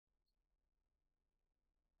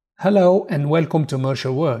Hello and welcome to Merge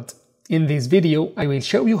Your Word. In this video, I will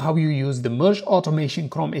show you how you use the Merge Automation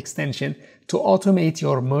Chrome extension to automate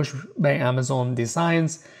your Merge by Amazon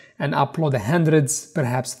designs and upload hundreds,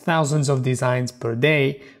 perhaps thousands of designs per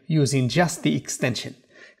day using just the extension.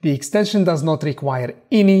 The extension does not require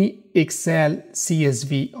any Excel,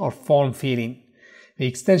 CSV or form filling. The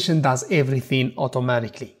extension does everything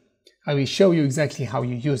automatically. I will show you exactly how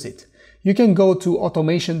you use it. You can go to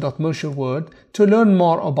automation.mergeyourword to learn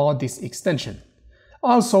more about this extension.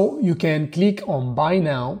 Also, you can click on Buy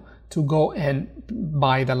Now to go and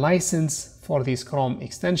buy the license for this Chrome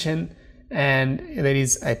extension, and there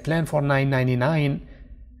is a plan for $9.99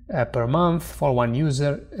 per month for one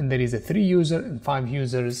user, and there is a 3 user and 5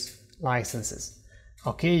 users licenses.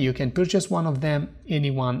 Okay, you can purchase one of them,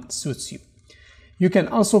 anyone suits you. You can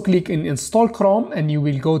also click in Install Chrome and you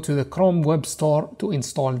will go to the Chrome Web Store to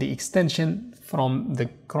install the extension from the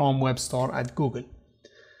Chrome Web Store at Google.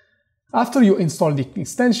 After you install the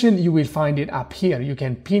extension, you will find it up here. You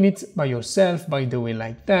can pin it by yourself by doing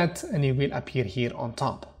like that and it will appear here on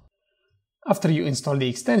top. After you install the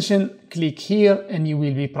extension, click here and you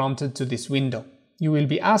will be prompted to this window. You will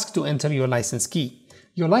be asked to enter your license key.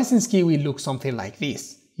 Your license key will look something like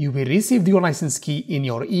this. You will receive your license key in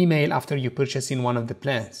your email after you purchase in one of the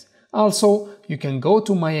plans. Also, you can go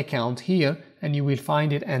to My Account here and you will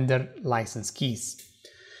find it under License Keys.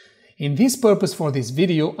 In this purpose for this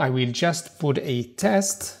video, I will just put a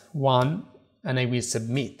test 1 and I will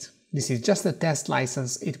submit. This is just a test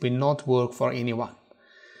license, it will not work for anyone.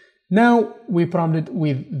 Now we prompted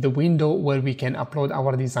with the window where we can upload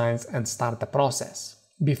our designs and start the process.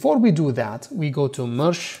 Before we do that, we go to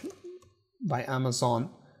Merge by Amazon,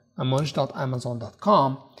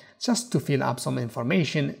 merge.amazon.com, just to fill up some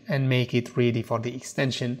information and make it ready for the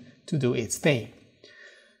extension to do its thing.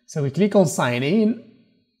 So we click on Sign In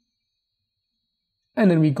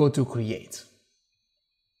and then we go to Create.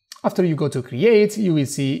 After you go to Create, you will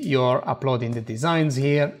see you're uploading the designs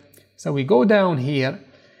here. So we go down here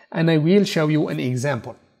and I will show you an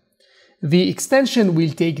example. The extension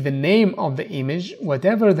will take the name of the image,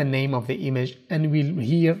 whatever the name of the image, and will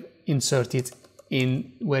here insert it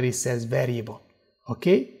in where it says variable.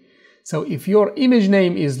 Okay, so if your image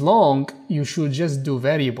name is long, you should just do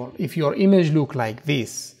variable. If your image look like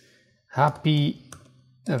this, happy,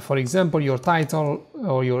 for example, your title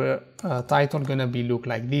or your title gonna be look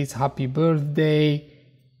like this: happy birthday,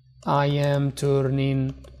 I am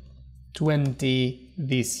turning 20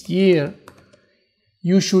 this year.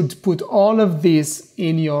 You should put all of this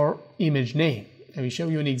in your image name. I will show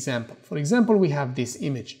you an example. For example, we have this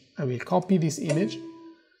image. I will copy this image.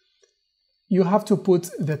 You have to put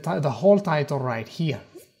the whole title right here,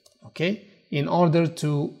 okay, in order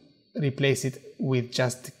to replace it with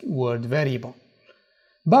just word variable.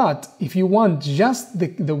 But if you want just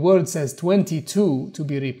the word says 22 to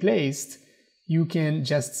be replaced, you can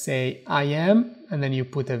just say I am, and then you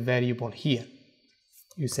put a variable here.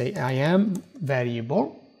 You say I am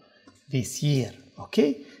variable this year,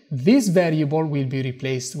 okay? This variable will be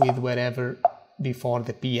replaced with whatever before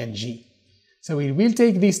the PNG. So it will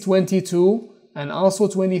take this 22 and also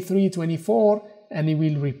 23, 24, and it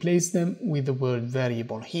will replace them with the word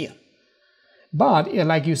variable here. But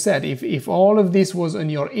like you said, if all of this was in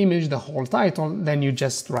your image, the whole title, then you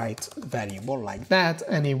just write variable like that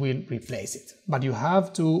and it will replace it. But you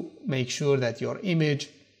have to make sure that your image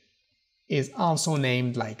is also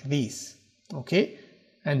named like this, okay?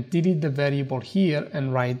 And delete the variable here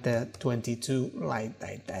and write the 22 like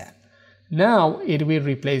that. Now it will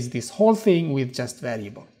replace this whole thing with just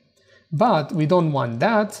variable. But we don't want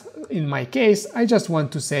that. In my case, I just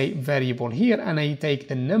want to say variable here and I take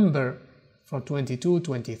the number for 22,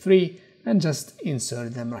 23 and just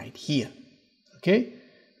insert them right here. Okay,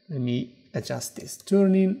 let me adjust this.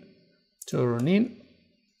 Turn in.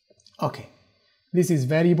 Okay, this is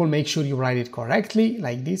variable. Make sure you write it correctly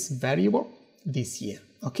like this, variable this year.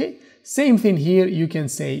 Okay, same thing here. You can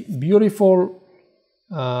say beautiful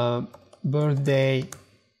birthday,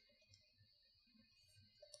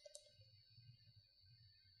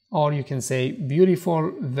 or you can say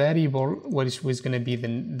beautiful variable, which was going to be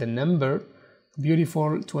the number,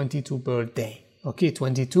 beautiful 22 birthday. Okay,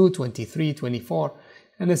 22, 23, 24,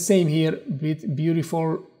 and the same here with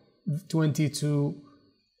beautiful 22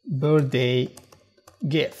 birthday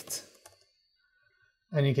gift.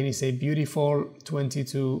 And you can say beautiful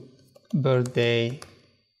 22 birthday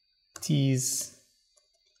teas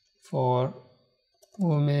for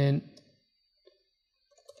women,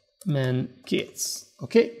 men, kids.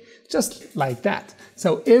 Okay, just like that.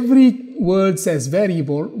 So every word says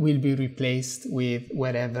variable will be replaced with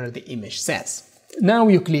whatever the image says. Now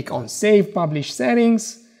you click on Save Publish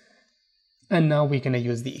Settings And now we're going to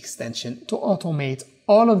use the extension to automate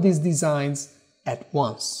all of these designs at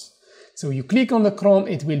once. So you click on the Chrome,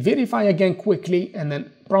 it will verify again quickly and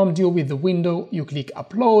then prompt you with the window. You click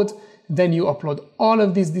upload, then you upload all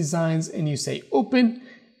of these designs and you say open,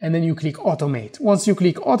 and then you click automate. Once you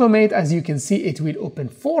click automate, as you can see, it will open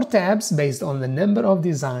 4 tabs based on the number of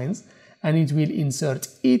designs, and it will insert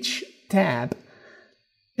each tab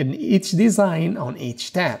and each design on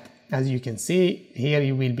each tab. As you can see, here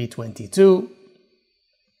it will be 22.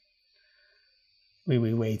 We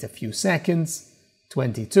will wait a few seconds.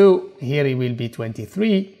 22. Here it will be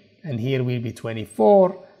 23. And here will be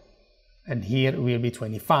 24. And here will be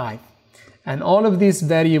 25. And all of these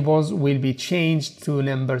variables will be changed to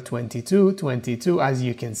number 22, 22, as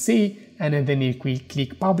you can see. And then you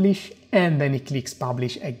click publish, and then it clicks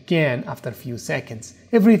publish again after a few seconds.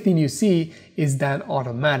 Everything you see is done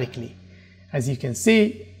automatically. As you can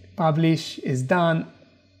see, publish is done,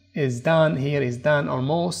 here is done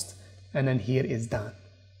almost, and then here is done.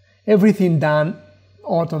 Everything done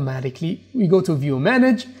automatically. We go to view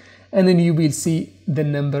manage, and then you will see the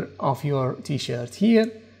number of your t-shirt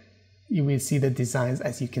here. You will see the designs.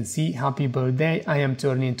 As you can see, happy birthday, I am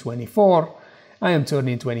turning 24, I am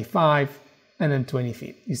turning 25, and then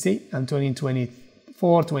 25. You see, I'm turning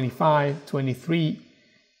 24, 25, 23.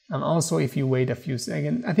 And also, if you wait a few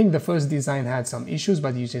seconds, I think the first design had some issues,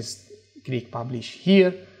 but you just click publish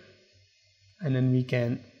here. And then we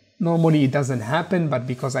can, normally it doesn't happen, but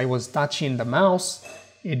because I was touching the mouse,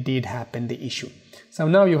 it did happen, the issue. So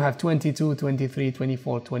now you have 22, 23,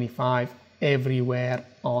 24, 25 everywhere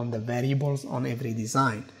on the variables on every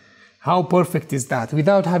design. How perfect is that?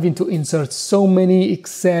 Without having to insert so many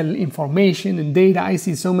Excel information and data. I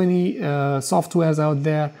see so many softwares out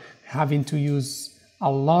there having to use a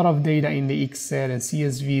lot of data in the Excel and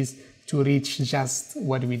CSVs to reach just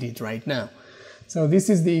what we did right now. So this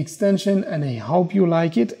is the extension, and I hope you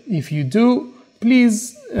like it. If you do,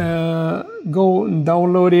 please go and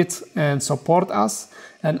download it and support us.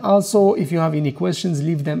 And also, if you have any questions,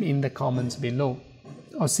 leave them in the comments below.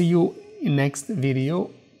 I'll see you in next video.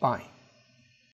 Bye.